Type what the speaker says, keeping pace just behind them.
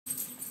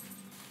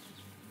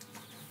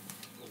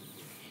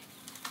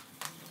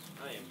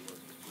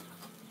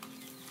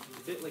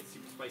it like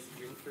super spicy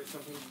drink or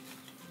something?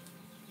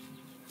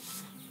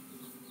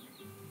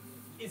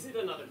 Is it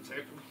another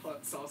type of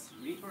hot sauce?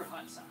 Reaper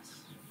hot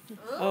sauce.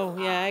 Oh,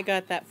 yeah, I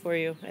got that for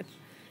you.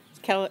 It's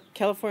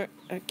California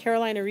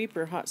Carolina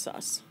Reaper hot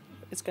sauce.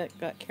 It's got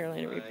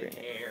Carolina Reaper in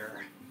it.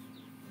 Air.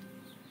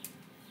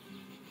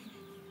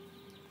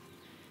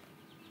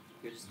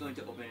 You're just going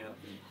to open it up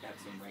and have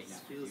some right now.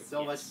 This feels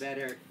so much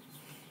better.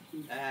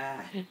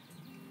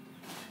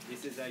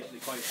 This is actually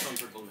quite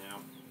comfortable now.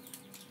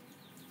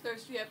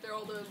 Thirsty after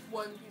all the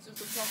one pieces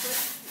of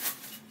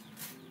chocolate?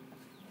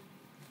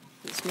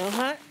 Does it smell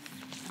hot?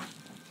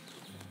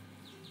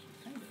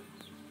 Kind of.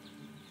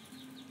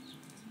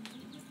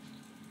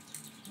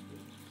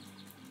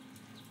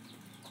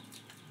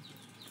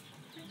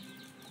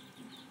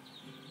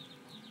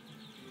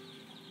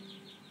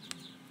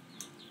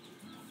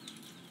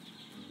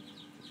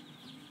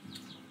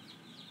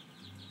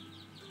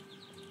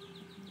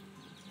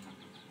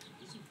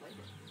 Decent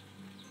flavor.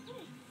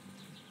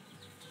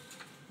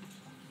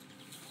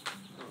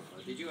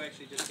 Oh, did you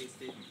actually just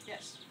taste it?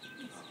 Yes.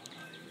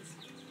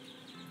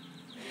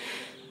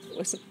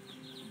 Wasn't.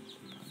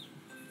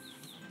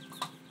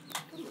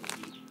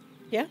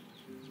 Yeah.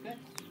 Good.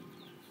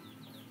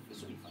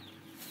 This will be fun.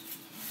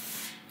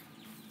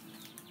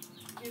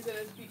 Is it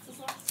as pizza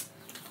sauce?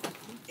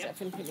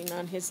 Stefan putting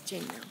on his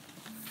chain now.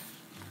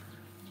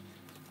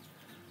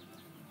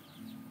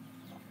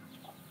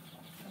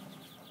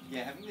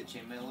 Yeah, having the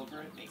chainmail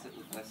over it makes it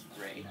look less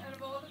gray. Out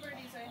of all the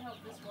birdies I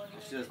helped this morning,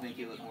 Which does make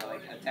you look more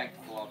like a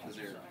tactical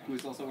officer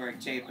who's also wearing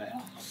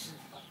chainmail.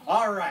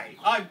 Alright,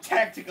 I'm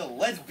tactical.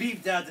 Let's beam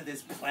down to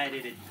this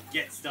planet and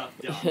get stuff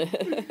done.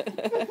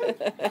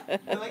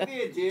 I like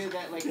the idea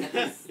that, like, at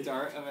the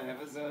start of an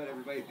episode,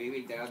 everybody's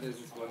beaming down. There's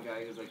this one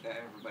guy who's like that.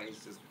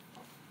 Everybody's just.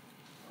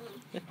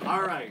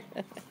 Alright.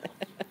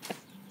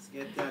 Let's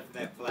get down to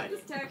that planet.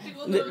 This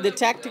tactical The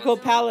tactical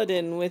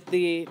paladin with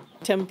the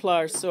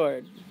Templar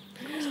sword.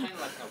 It's kind of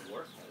like how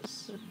Worf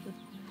has.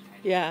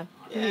 Yeah,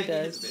 Yeah, he it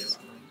is a bit does.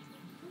 of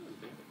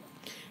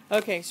a-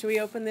 Okay, should we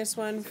open this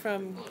one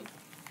from,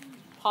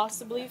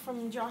 possibly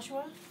from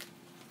Joshua?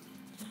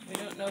 We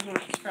don't know who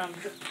it's from.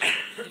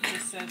 It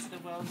just says the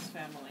Wells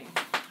family.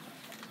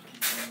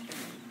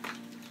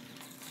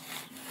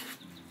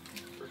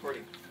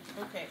 Recording.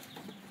 Okay.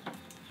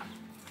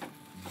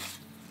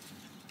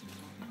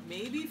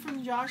 Maybe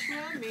from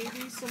Joshua,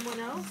 maybe someone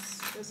else.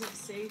 Doesn't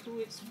say who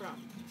it's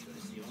from. So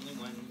it's the only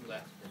one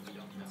left that we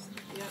don't know.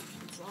 Yep,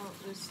 it's all,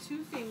 there's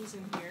two things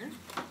in here.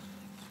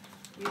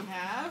 We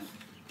have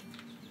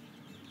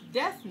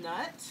Death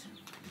Nut,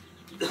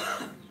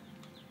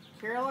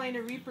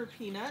 Carolina Reaper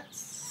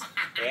peanuts,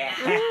 Yeah.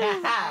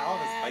 All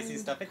the spicy and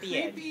stuff at the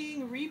end.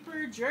 Creeping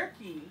Reaper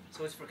jerky.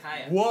 So it's for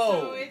Kaya. So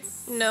Whoa!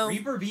 it's No.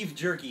 Reaper beef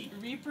jerky.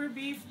 Reaper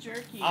beef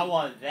jerky. I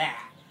want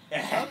that.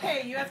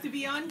 Okay, you have to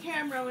be on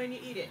camera when you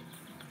eat it.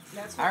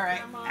 That's what All right.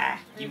 Grandma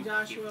Give- and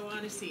Joshua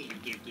want to see.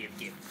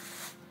 Give.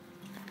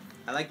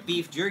 I like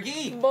beef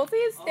jerky. Both of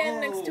you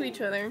stand next to each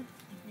other.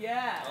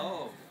 Yeah.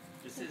 Oh,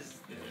 this is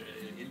an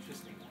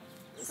interesting one.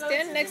 So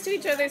Stand it's next to a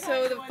each other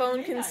so the midnight phone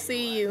one, can midnight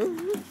see one.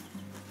 you.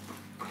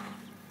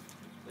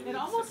 It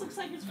almost looks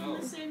like it's from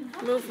the same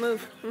company.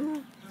 Move.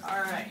 Mhm.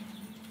 All right.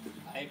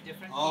 5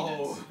 different Oh.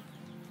 peanuts.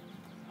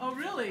 Oh,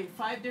 really?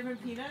 5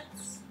 different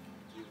peanuts?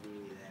 Give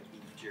me that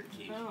beef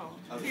jerky. Oh.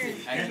 Okay. Here,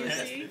 Actually, can you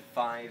that's see?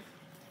 5.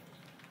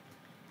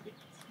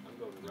 I'm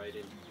going right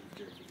into beef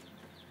jerky.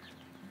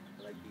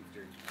 I like beef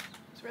jerky.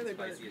 It's rather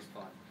good. Spicy as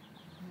fuck.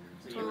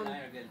 So you and I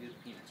are going to do the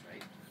peanuts,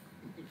 right?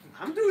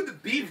 I'm doing the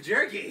beef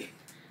jerky.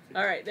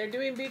 All right, they're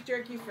doing beef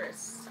jerky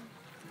first.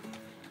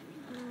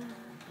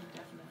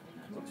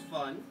 Looks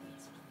fun.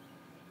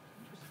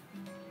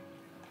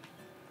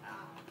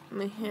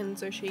 My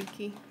hands are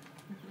shaky.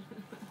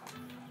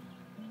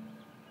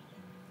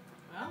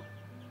 Well,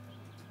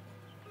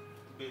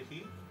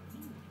 Beefy.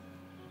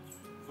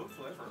 Good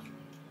flavor.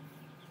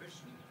 Very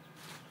sweet.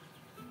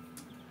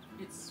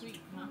 it's sweet,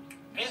 huh?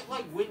 It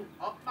like went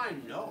up my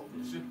nose.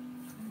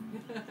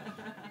 That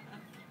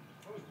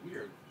was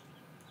weird.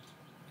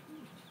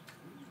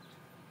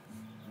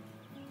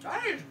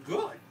 That is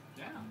good.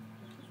 Yeah.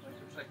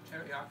 It's like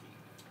teriyaki.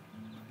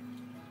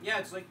 Yeah,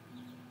 it's like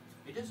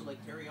it is like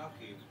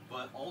teriyaki,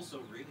 but also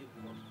really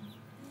warm.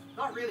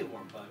 Not really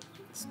warm, but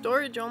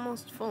Storage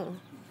almost full.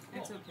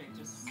 It's okay,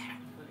 just let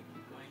it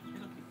keep going.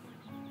 It'll keep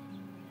going.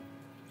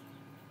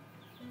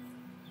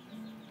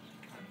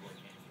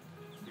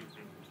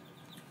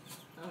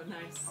 Oh,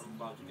 nice. I'm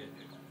about to get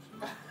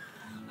hiccups.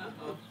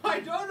 Uh-oh. I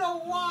don't know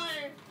why.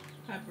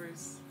 Peppers.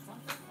 It's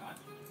not that hot.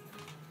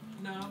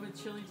 No, but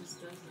chili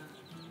just does that.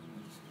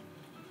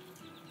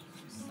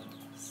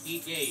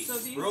 Eat gauge. So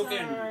these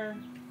Broken. are...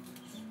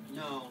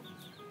 No.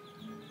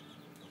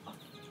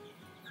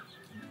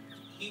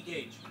 Heat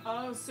gauge.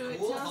 Oh, so it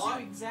Cool, tells hot,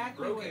 you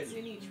exactly what's broken.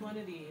 in each one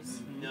of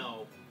these.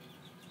 No.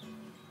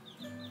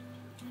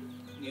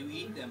 You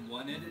eat them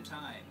one at a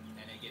time,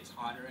 and it gets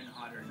hotter and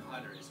hotter and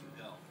hotter as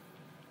you go.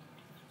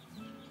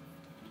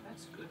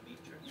 That's good beef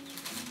jerky.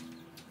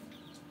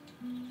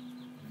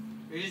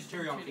 It is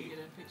Try to teriyaki. get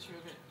a picture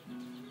of it.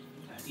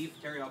 Beef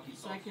teriyaki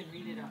So sauce. I can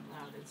read it out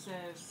loud. It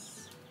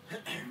says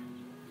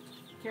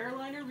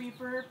Carolina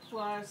Reaper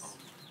plus,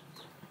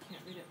 I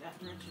can't read it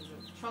that much, is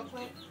it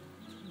chocolate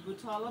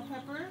Butala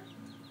pepper.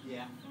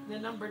 Yeah. The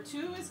number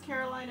 2 is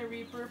Carolina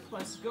Reaper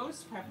plus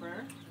ghost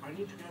pepper. I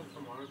need to get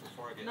some water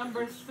before I get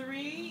Number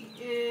 3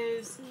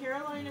 is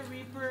Carolina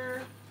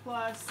Reaper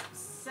plus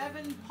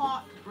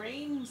 7-pot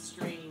brain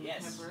strain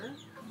Yes. pepper.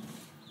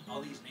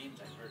 All these names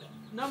I've heard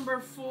of. Number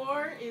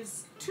 4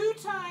 is 2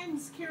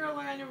 times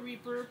Carolina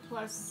Reaper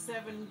plus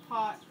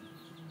 7-pot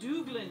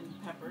Dublin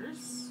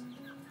peppers.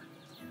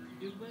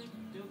 Dublin?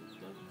 I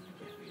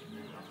can't read it.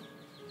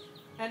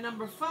 And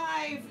number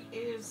 5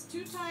 is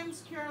 2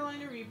 times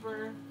Carolina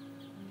Reaper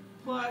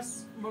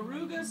plus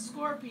Moruga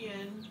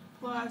Scorpion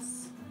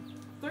plus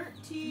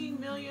 13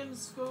 million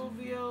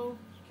Scoville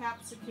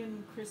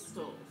capsicum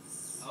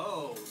crystals.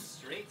 Oh,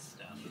 straight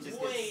stuff. It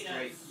just Wait gets a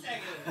straight.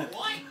 second.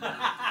 What?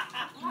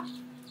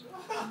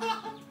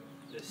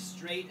 The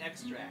straight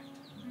extract.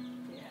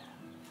 Yeah.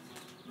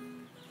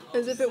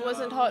 As if it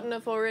wasn't hot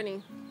enough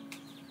already.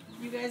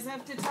 You guys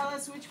have to tell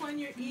us which one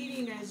you're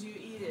eating as you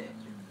eat it.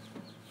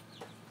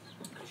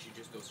 You should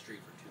just go straight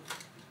for 2.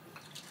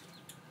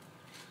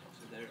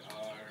 So there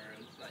are,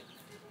 like,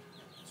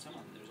 some of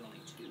them, there's only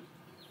 2.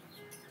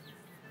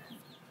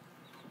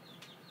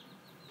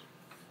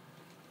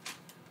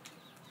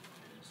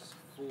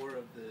 There's 4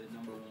 of the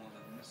number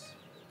 1s.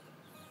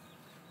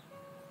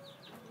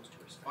 Those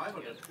 2 are stuck 5 of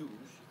the together. 2s.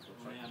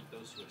 Oh, yeah,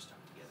 those 2 are stuck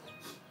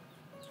together.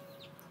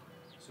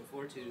 So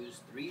 4 2s,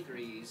 3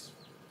 3s,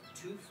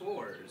 2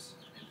 4s,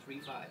 and 3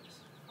 5s.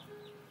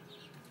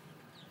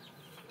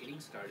 Getting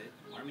started,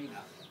 warming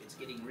up, it's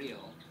getting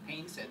real.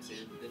 Pain sets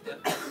in, the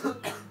devil.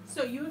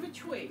 So you have a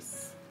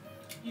choice.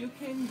 You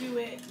can do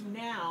it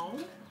now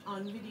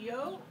on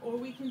video, or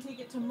we can take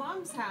it to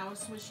Mom's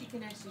house where she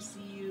can actually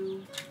see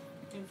you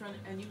in front,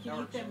 and you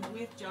can eat them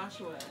with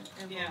Joshua,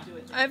 and Yeah. we'll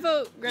do it. I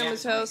vote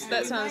Grandma's Yeah. house.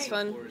 That We sounds might-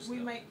 fun. We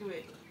might do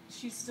it.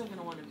 She's still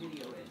gonna want to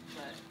video it,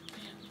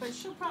 but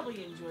she'll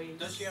probably enjoy it.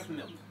 Does she have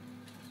milk?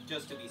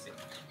 Just to be safe.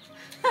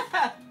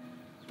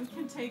 We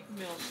can take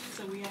milk,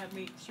 so we have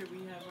make sure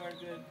we have our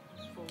good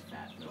full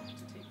fat milk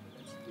to take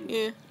with us.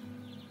 Yeah.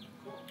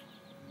 Cool.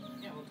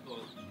 Yeah, we'll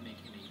go make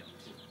him eat them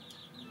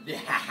too.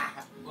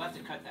 Yeah. We'll have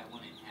to cut that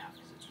one in half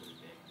because it's really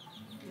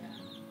big.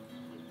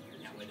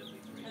 Yeah. Yeah, wait till we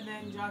 3. And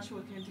then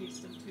Joshua can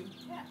taste them too.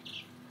 Yeah.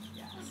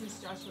 Yeah, since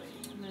Joshua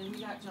ate. And then we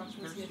got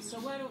Joshua's gift. So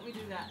why don't we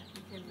do that?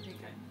 We can take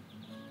it.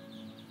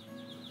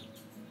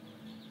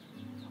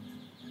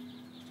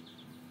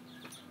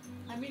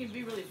 I mean, it'd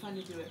be really fun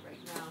to do it right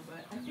now,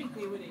 but I think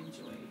they would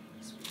enjoy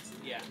experiencing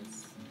Yeah.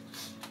 this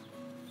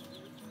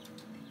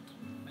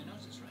My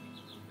nose is running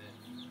a little bit.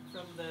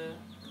 from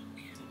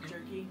the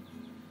jerky.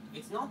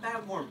 It's not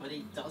that warm, but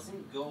it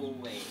doesn't go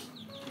away.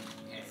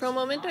 Okay, For a it's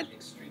moment, not I-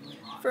 extremely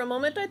hot. For a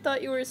moment, I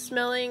thought you were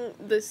smelling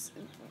this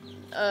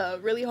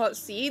really hot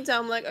seeds.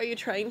 I'm like, are you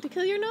trying to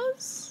kill your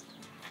nose?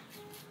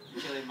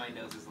 Killing my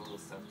nose is a little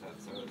stuffed up,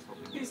 so I was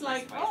hoping. He's it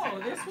like, was oh,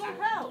 spicy. this will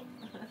help.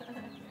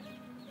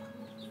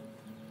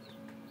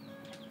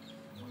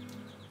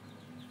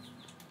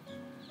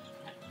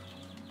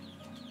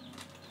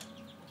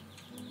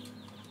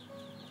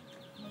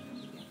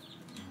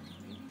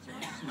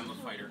 I'm a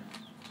fighter.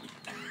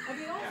 Are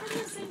they all from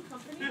the same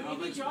company? Yeah.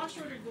 Maybe Josh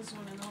ordered this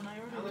one and the one I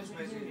ordered wasn't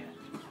here yet.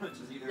 Which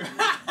is either.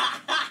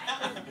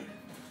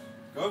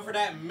 Go for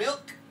that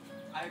milk.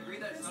 I agree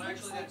that it's This not looks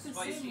actually like that the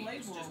spicy. same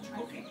It's label. just I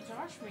cooking. think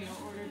Josh may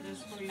have ordered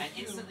this for you And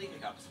too. instantly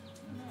hiccups.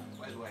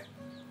 By the way.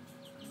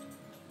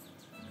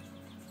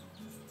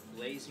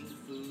 Blazing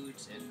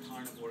foods and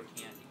carnivore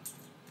candy.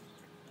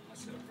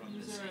 Unless they're from the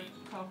These are same.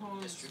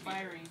 Cajon distributor.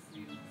 Inspiring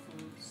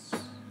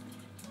Foods.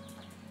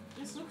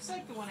 This looks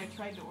like the one I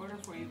tried to order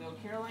for you though.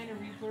 Carolina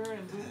Reaper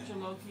and Boot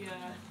Jalokia.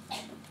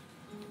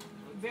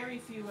 Very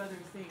few other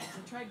things.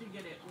 I tried to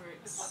get it where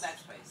It's it's... not that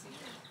spicy.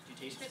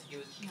 Did you taste it? It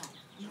was. No,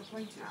 I'm not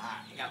going to.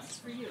 Ah, hiccups. It's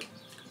for you.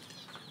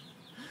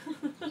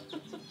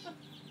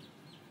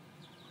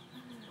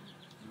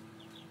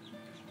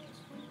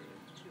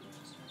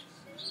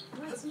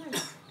 That's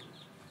nice.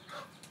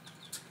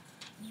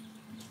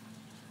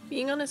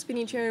 Being on a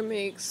spinny chair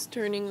makes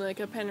turning like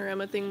a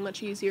panorama thing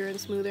much easier and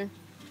smoother.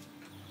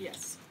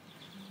 Yes.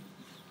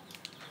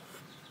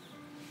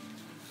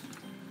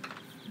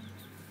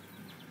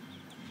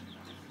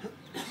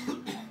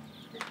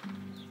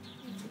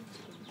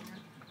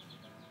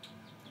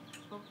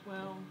 Oh,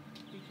 well,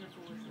 be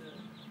careful with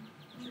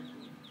the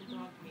jerky. The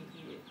dog may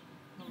eat it.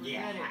 He'll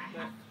regret it,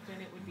 but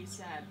then it would be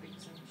sad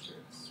because I'm sure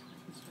it's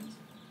expensive.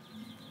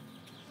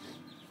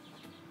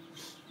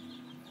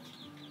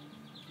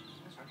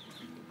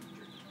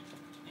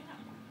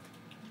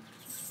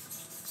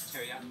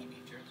 Teriyaki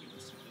beef jerky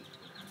with some meat.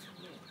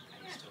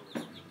 Yeah. I still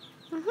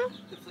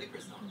recording. The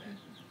flavor's not bad.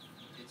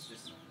 It's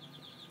just.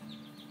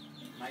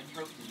 My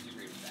throat didn't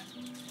agree with that.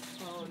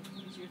 Oh,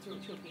 is your throat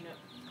choking up?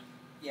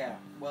 Yeah,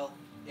 well,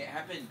 it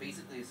happened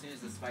basically as soon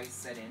as the spice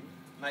set in.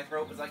 My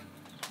throat was like,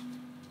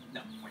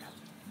 no, we're not.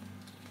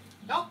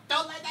 Nope,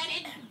 don't let that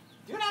in!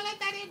 Do not let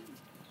that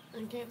in!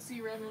 I can't see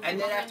Revan. And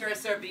then after I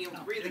start being able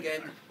to breathe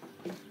again,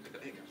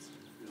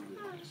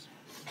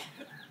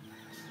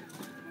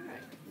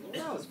 Well,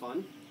 that was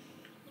fun.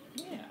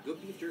 Yeah.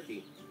 Good beef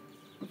jerky.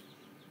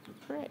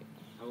 Right.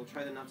 I will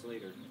try the nuts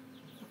later.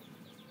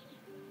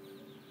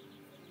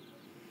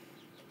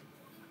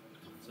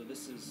 So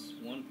this is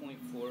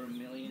 1.4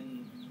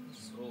 million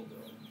Scoville.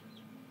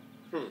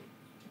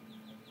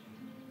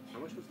 How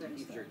much was that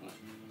beef jerky? and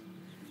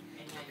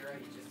yeah, you're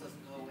right. It just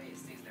doesn't go away. It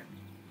stays there.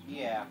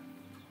 Yeah.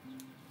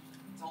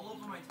 It's all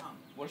over my tongue.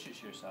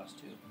 Worcestershire sauce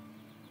too.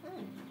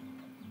 Doesn't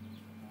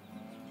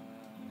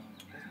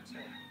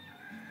say.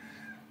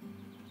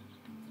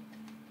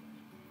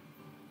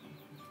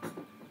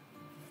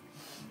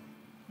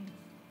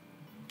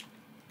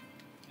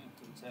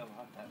 Doesn't say how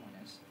hot that one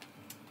is.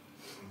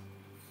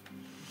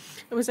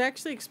 I was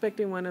actually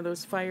expecting one of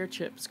those fire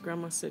chips.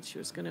 Grandma said she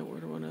was going to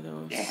order one of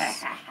those. No.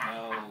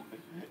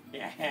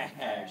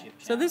 Fire chip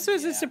So this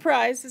was a challenge, yeah.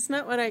 surprise. It's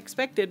not what I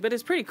expected, but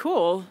it's pretty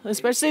cool.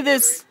 Especially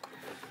this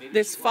Maybe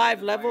this she wanted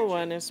 5-level fire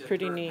one chips is to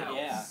pretty her neat. house.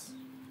 Yeah.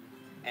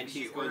 And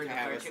She's she's going ordering to a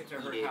have fire us chip to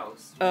eat her it.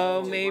 house.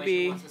 Oh, She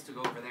maybe. wants us to go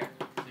over there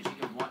so she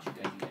can watch you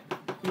guys eat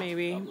it.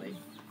 Maybe. Lovely.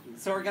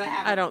 So we're gonna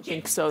have. I don't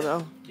think so,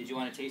 though. Did you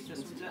want to taste this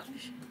one?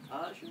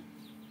 Sure.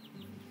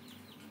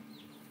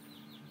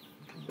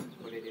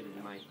 Put it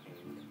in my hand.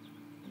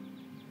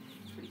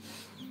 It's pretty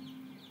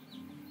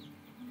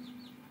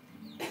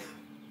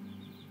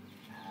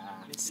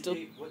It's still-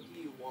 what do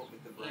you want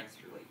with the brass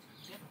plate?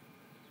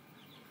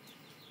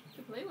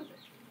 To play with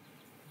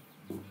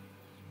it.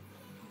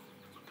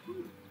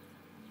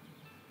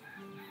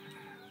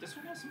 This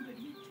one has some good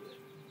meat to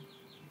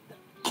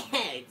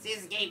it. It's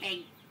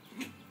escaping.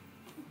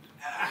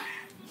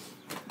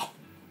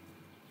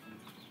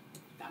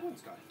 That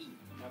one's got heat.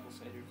 Apple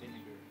cider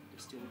vinegar,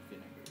 distilled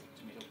vinegar,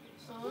 tomato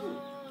paste,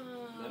 Oh.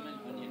 lemon,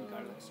 onion,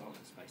 garlic, salt,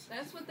 and spices.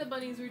 That's what the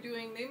bunnies were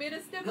doing. They made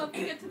us step up to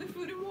get to the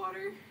food and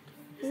water.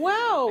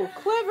 Wow,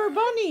 clever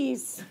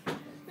bunnies.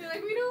 They're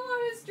like, we don't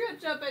want to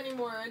stretch up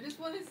anymore. I just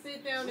want to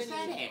sit down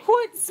and eat.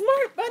 What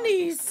smart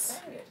bunnies.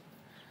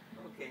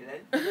 Okay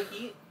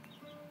then.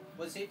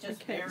 Was it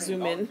just Okay, there and zoom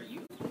gone in. for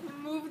you?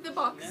 Move the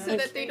box so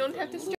that they don't have to stretch.